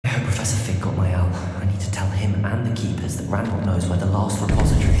Ranrock knows where the last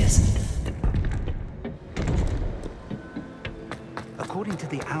repository is. According to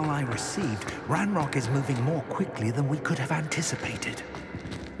the owl I received, Ranrock is moving more quickly than we could have anticipated.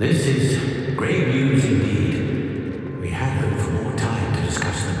 This is great news indeed. We had hoped for more time to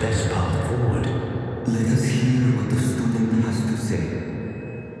discuss the best path forward. Let us hear what the student has to say.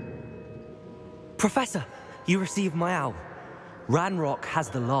 Professor, you received my owl. Ranrock has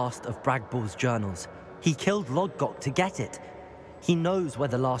the last of Bragbor's journals. He killed Lodgok to get it. He knows where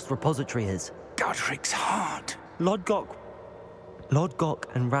the last repository is. Godric's heart. Lodgok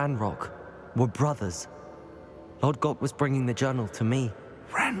and Ranrock were brothers. Lodgok was bringing the journal to me.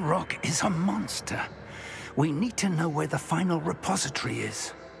 Ranrock is a monster. We need to know where the final repository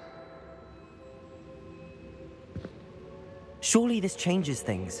is. Surely this changes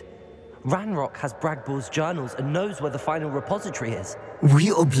things. Ranrock has Bragbor's journals and knows where the final repository is.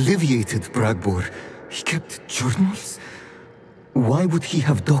 We obliviated Bragbor. He kept journals? Why would he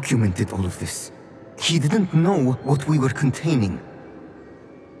have documented all of this? He didn't know what we were containing.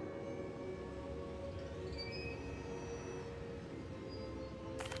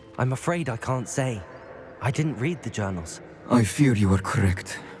 I'm afraid I can't say. I didn't read the journals. I fear you are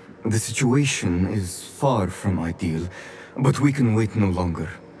correct. The situation is far from ideal, but we can wait no longer.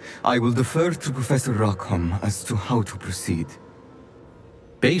 I will defer to Professor Rackham as to how to proceed.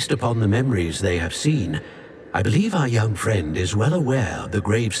 Based upon the memories they have seen, I believe our young friend is well aware of the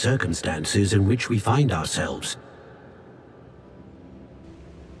grave circumstances in which we find ourselves.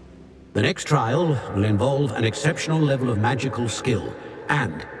 The next trial will involve an exceptional level of magical skill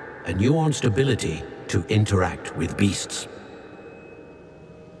and a nuanced ability to interact with beasts.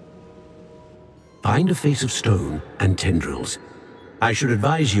 Find a face of stone and tendrils. I should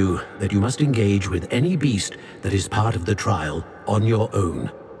advise you that you must engage with any beast that is part of the trial on your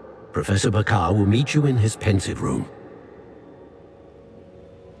own. Professor Bakar will meet you in his pensive room.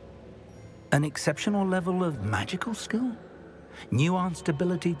 An exceptional level of magical skill? Nuanced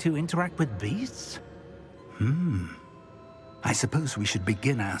ability to interact with beasts? I suppose we should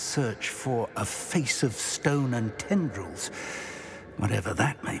begin our search for a face of stone and tendrils, whatever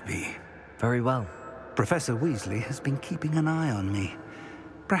that may be. Very well. Professor Weasley has been keeping an eye on me.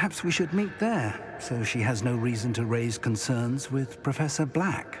 Perhaps we should meet there, so she has no reason to raise concerns with Professor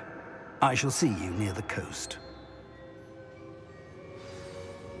Black. I shall see you near the coast.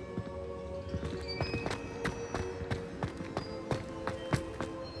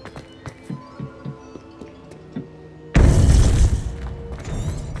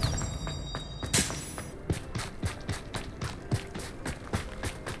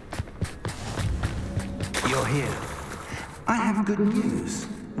 You're here. I have good news.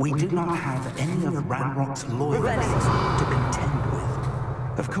 We do not have any of Ranrock's loyalists to contend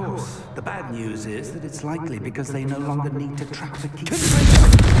with. Of course, the bad news is that it's likely because they no longer need to track the key.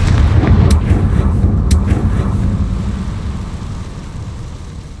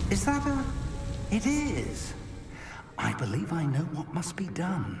 Is that a... It is. I believe I know what must be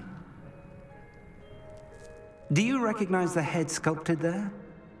done. Do you recognize the head sculpted there?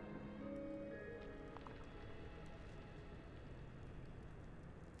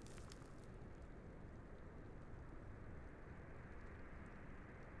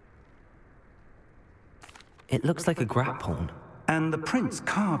 It looks like a graphorn. And the prints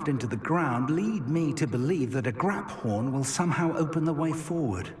carved into the ground lead me to believe that a graphorn will somehow open the way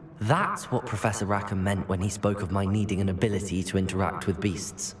forward. That's what Professor Rackham meant when he spoke of my needing an ability to interact with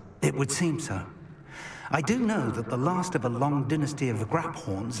beasts. It would seem so. I do know that the last of a long dynasty of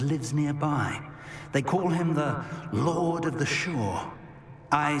graphorns lives nearby. They call him the Lord of the Shore.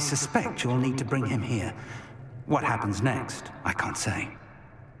 I suspect you'll need to bring him here. What happens next, I can't say.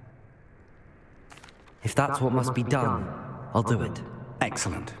 If that's what must be done, I'll do it.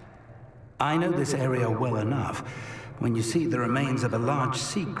 Excellent. I know this area well enough. When you see the remains of a large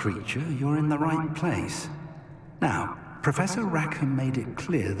sea creature, you're in the right place. Now, Professor Rackham made it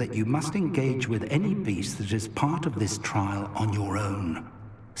clear that you must engage with any beast that is part of this trial on your own.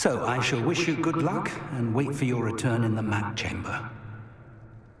 So I shall wish you good luck and wait for your return in the map chamber.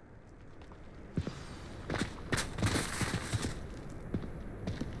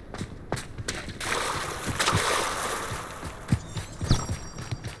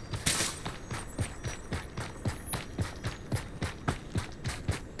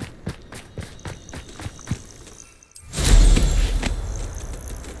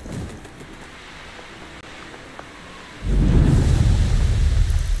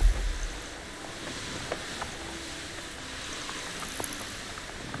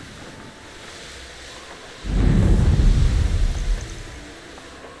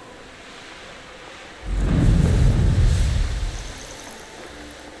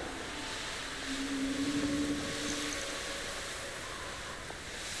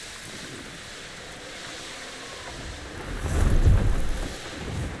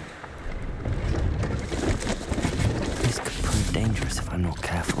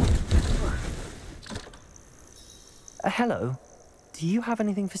 Hello. Do you have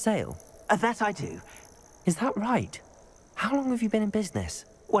anything for sale? That I do. Is that right? How long have you been in business?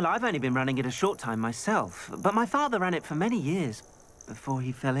 Well, I've only been running it a short time myself, but my father ran it for many years before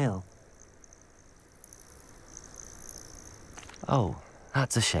he fell ill. Oh,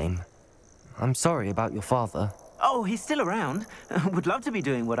 that's a shame. I'm sorry about your father. Oh, he's still around. Would love to be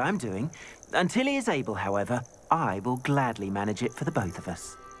doing what I'm doing. Until he is able, however, I will gladly manage it for the both of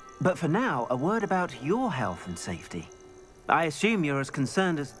us. But for now, a word about your health and safety. I assume you're as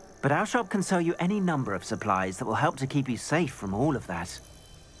concerned as... But our shop can sell you any number of supplies that will help to keep you safe from all of that.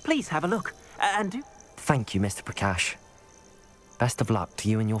 Please have a look, and do... Thank you, Mr. Prakash. Best of luck to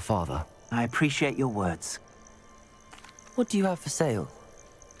you and your father. I appreciate your words. What do you have for sale?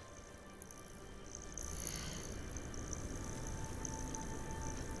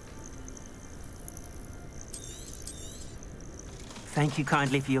 Thank you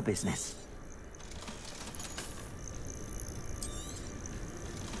kindly for your business.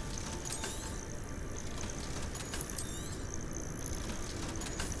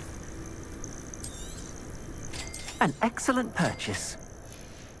 An excellent purchase.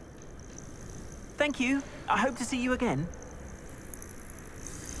 Thank you. I hope to see you again.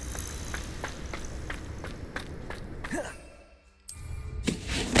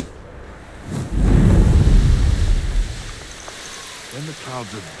 When the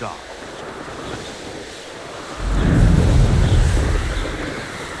clouds are dark.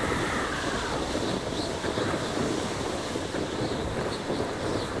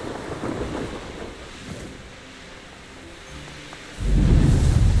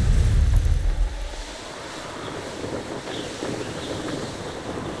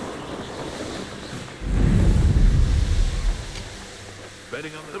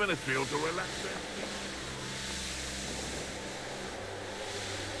 Betting on the ministry to relax their feet.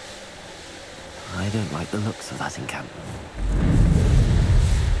 I don't like the looks of that encampment.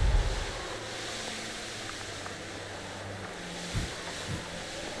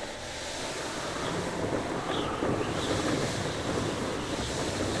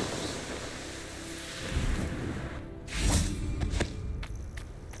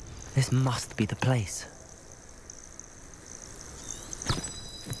 This must be the place.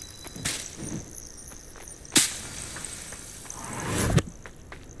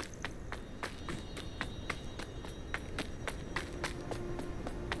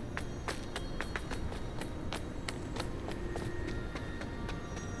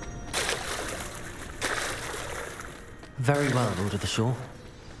 Very well, Lord of the Shore.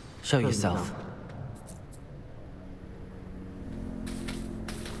 Show yourself.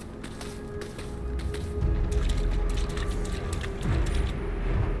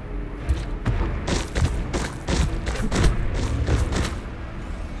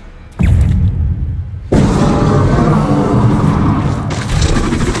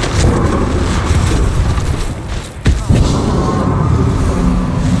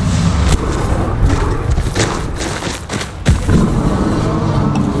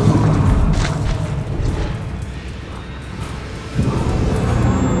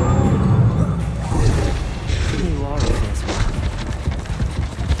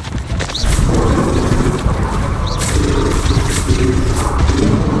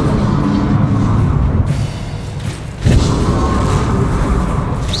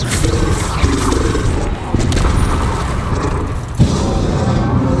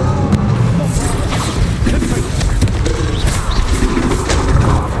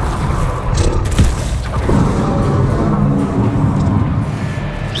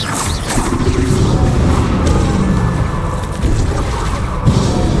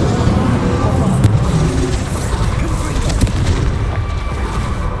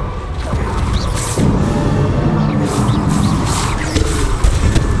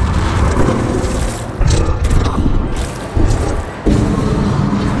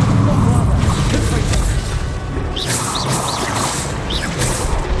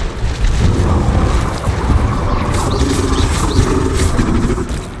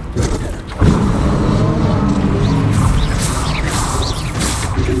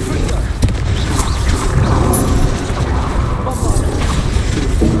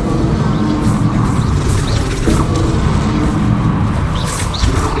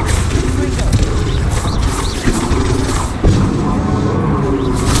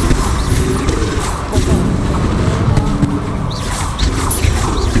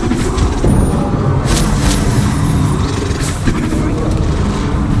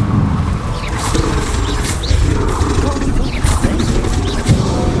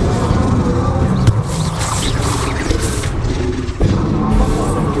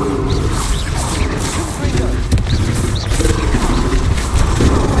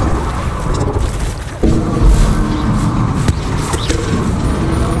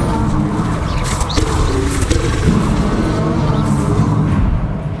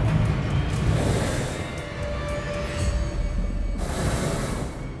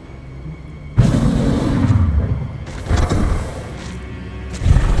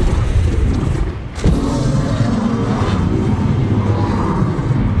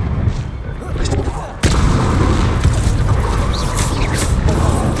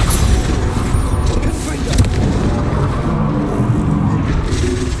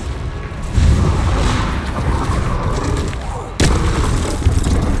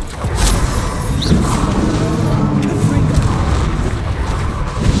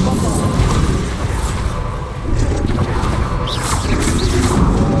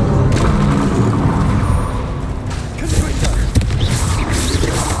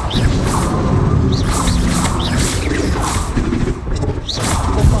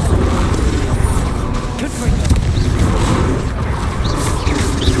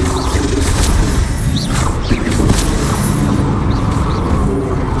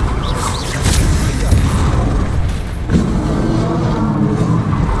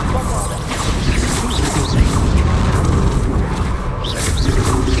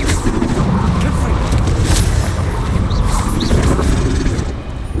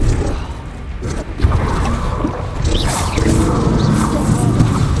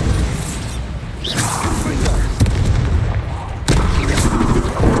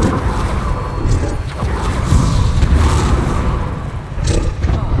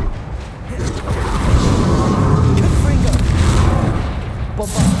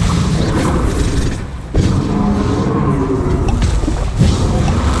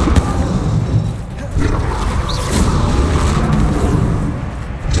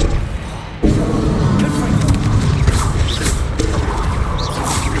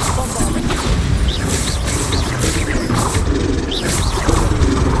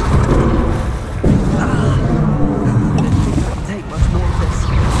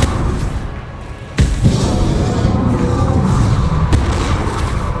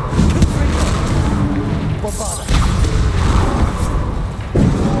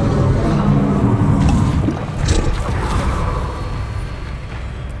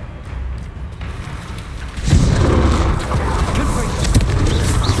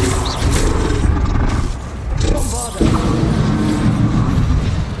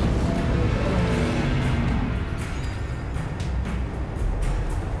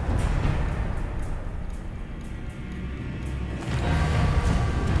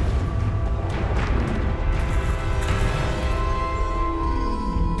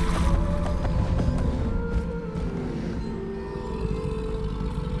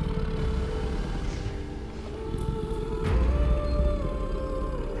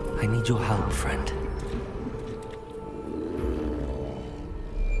 need your help, friend.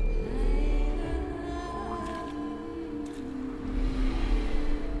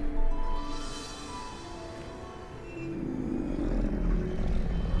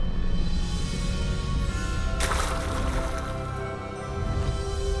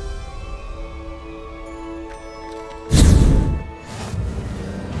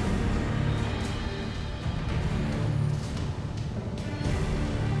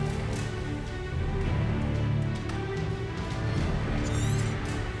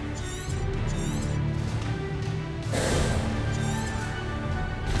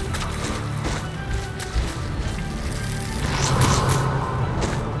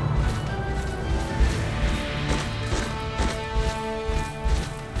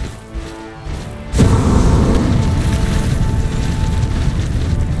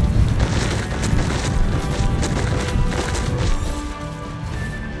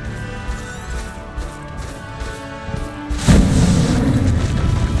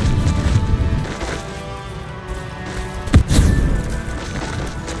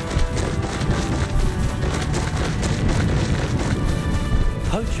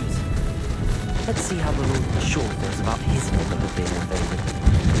 Poachers. Let's see how the Lord of the Shore feels about his neighborhood being invaded.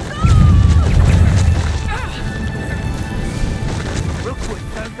 Rookwood,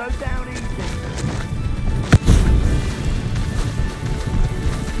 don't go down easy.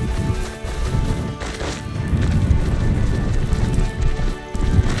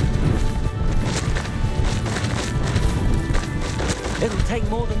 It'll take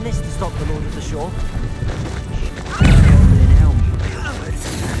more than this to stop the Lord of the Shore.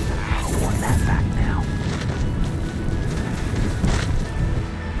 I want that back now.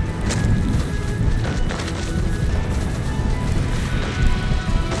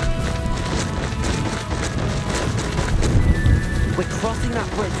 We're crossing that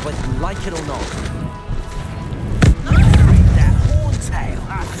bridge whether you like it or not. That horntail.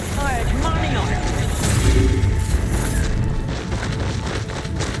 I had money on it.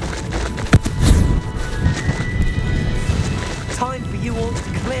 Time for you all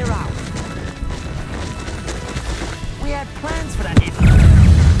to clear out. We had plans for that.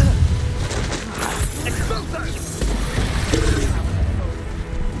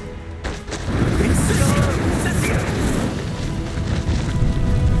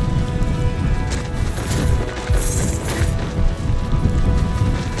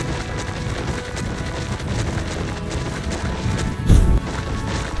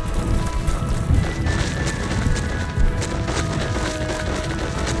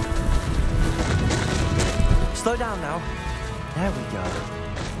 Slow down now. There we go.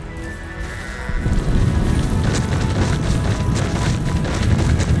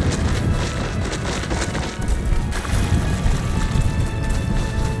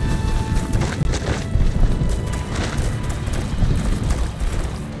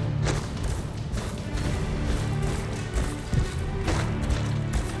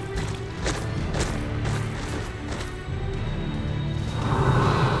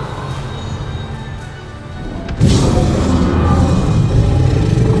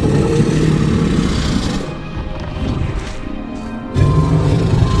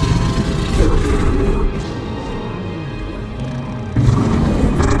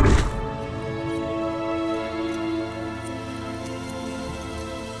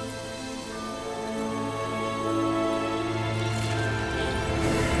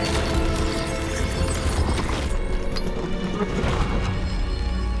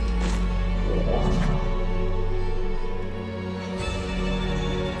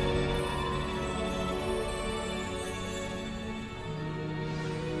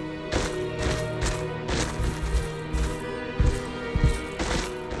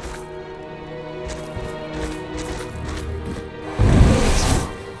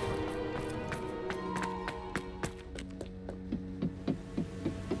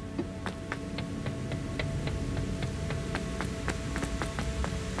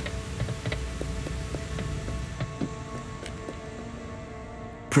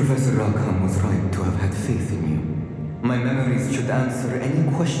 Professor Rackham was right to have had faith in you. My memories should answer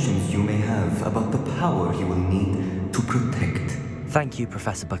any questions you may have about the power you will need to protect. Thank you,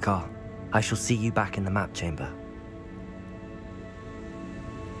 Professor Bakar. I shall see you back in the map chamber.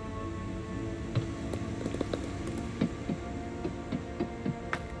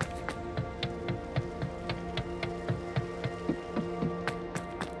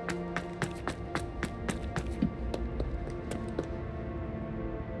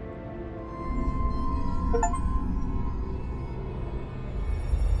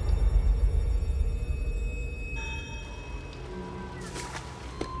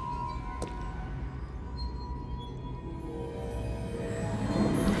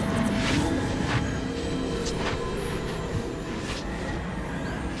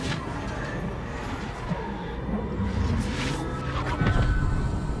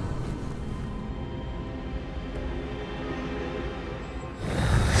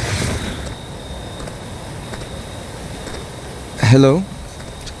 Hello?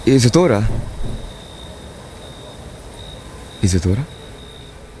 Isadora? Isadora?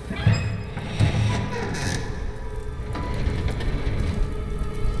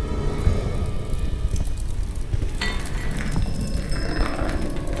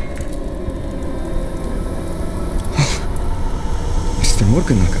 Mr.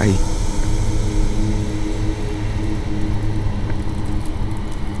 Morganach,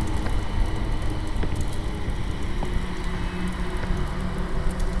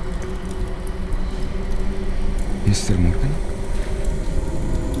 Mr. Morgan?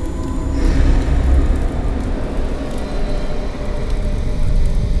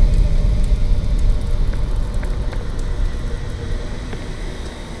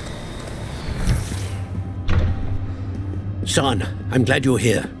 Son, I'm glad you're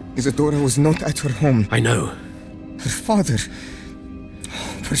here. Isadora was not at her home. I know. Her father...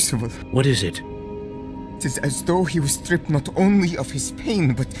 Percival. What is it? It is as though he was stripped not only of his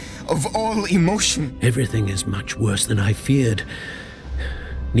pain, but of all emotion. Everything is much worse than I feared.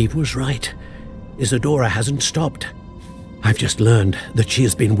 Neve was right. Isadora hasn't stopped. I've just learned that she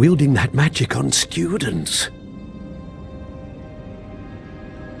has been wielding that magic on students.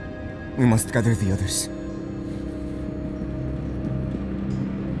 We must gather the others.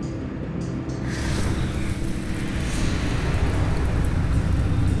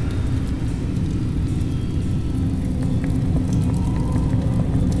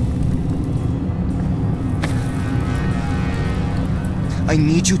 I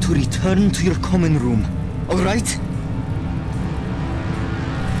need you to return to your common room, all right?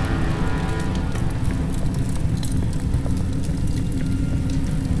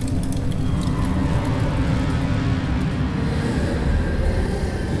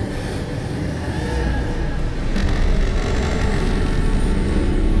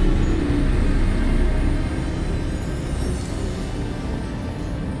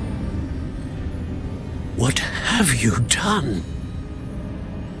 What have you done?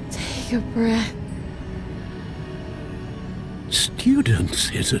 Take a breath. Students,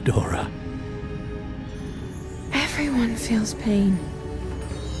 Isadora. Everyone feels pain.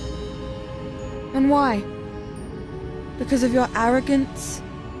 And why? Because of your arrogance?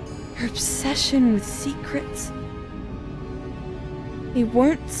 Your obsession with secrets? He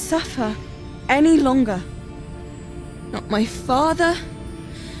won't suffer any longer. Not my father,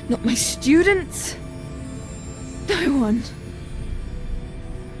 not my students, no one.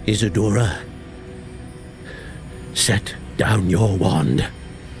 Isadora, set down your wand.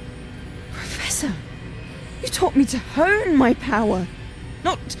 Professor, you taught me to hone my power,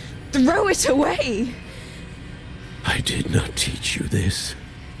 not throw it away. I did not teach you this.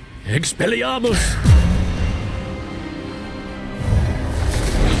 Expelliarmus!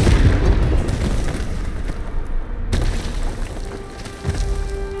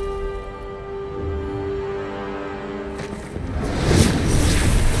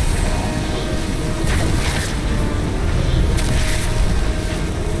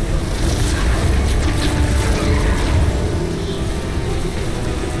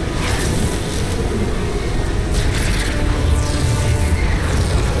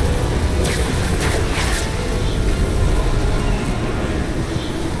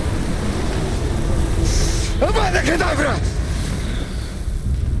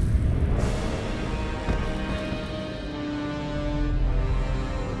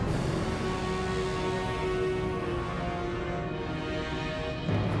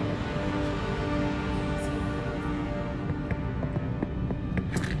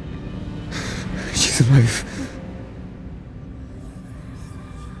 She's alive.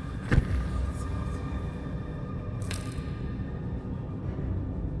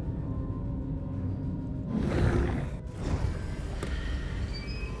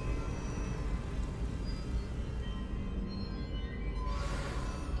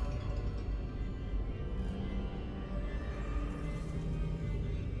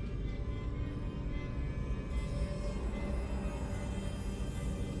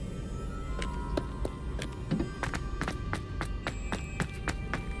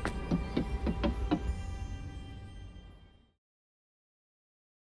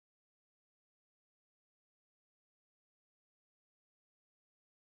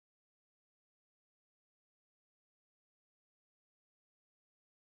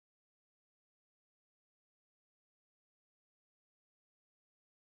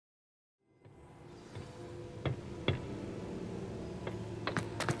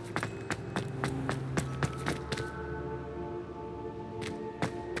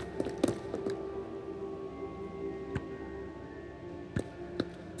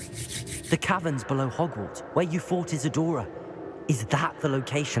 The caverns below Hogwarts, where you fought Isadora. Is that the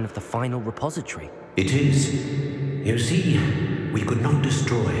location of the final repository? It is. You see, we could not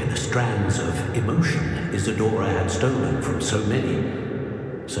destroy the strands of emotion Isadora had stolen from so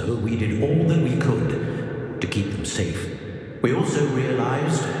many. So we did all that we could to keep them safe. We also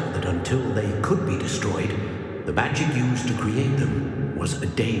realized that until they could be destroyed, the magic used to create them was a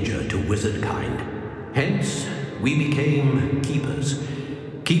danger to wizard kind. Hence, we became keepers.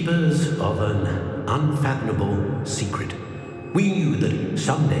 Keepers of an unfathomable secret. We knew that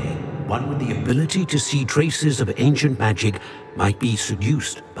someday, one with the ability to see traces of ancient magic might be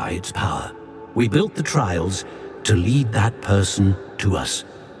seduced by its power. We built the trials to lead that person to us,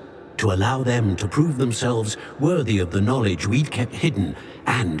 to allow them to prove themselves worthy of the knowledge we'd kept hidden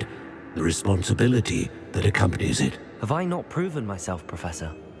and the responsibility that accompanies it. Have I not proven myself,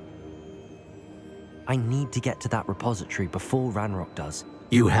 Professor? I need to get to that repository before Ranrock does.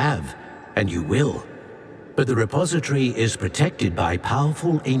 You have, and you will. But the repository is protected by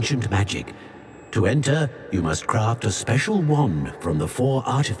powerful ancient magic. To enter, you must craft a special wand from the 4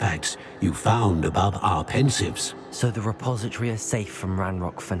 artifacts you found above our pensives. So the repository is safe from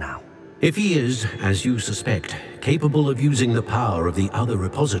Ranrock for now. If he is, as you suspect, capable of using the power of the other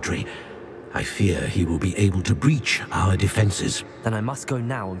repository, I fear he will be able to breach our defenses. Then I must go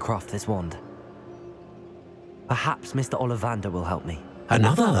now and craft this wand. Perhaps Mr. Ollivander will help me.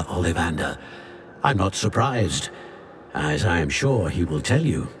 Another Ollivander? I'm not surprised. As I am sure he will tell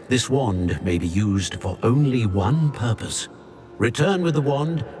you, this wand may be used for only one purpose. Return with the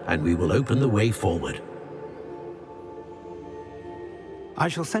wand, and we will open the way forward. I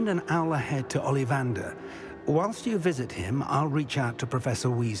shall send an owl ahead to Ollivander. Whilst you visit him, I'll reach out to Professor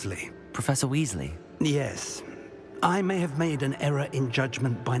Weasley. Professor Weasley? Yes. I may have made an error in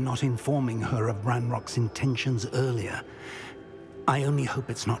judgment by not informing her of Ranrock's intentions earlier. I only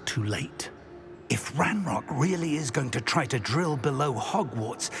hope it's not too late. If Ranrock really is going to try to drill below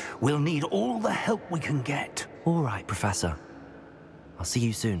Hogwarts, we'll need all the help we can get. All right, Professor. I'll see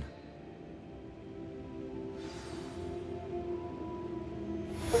you soon.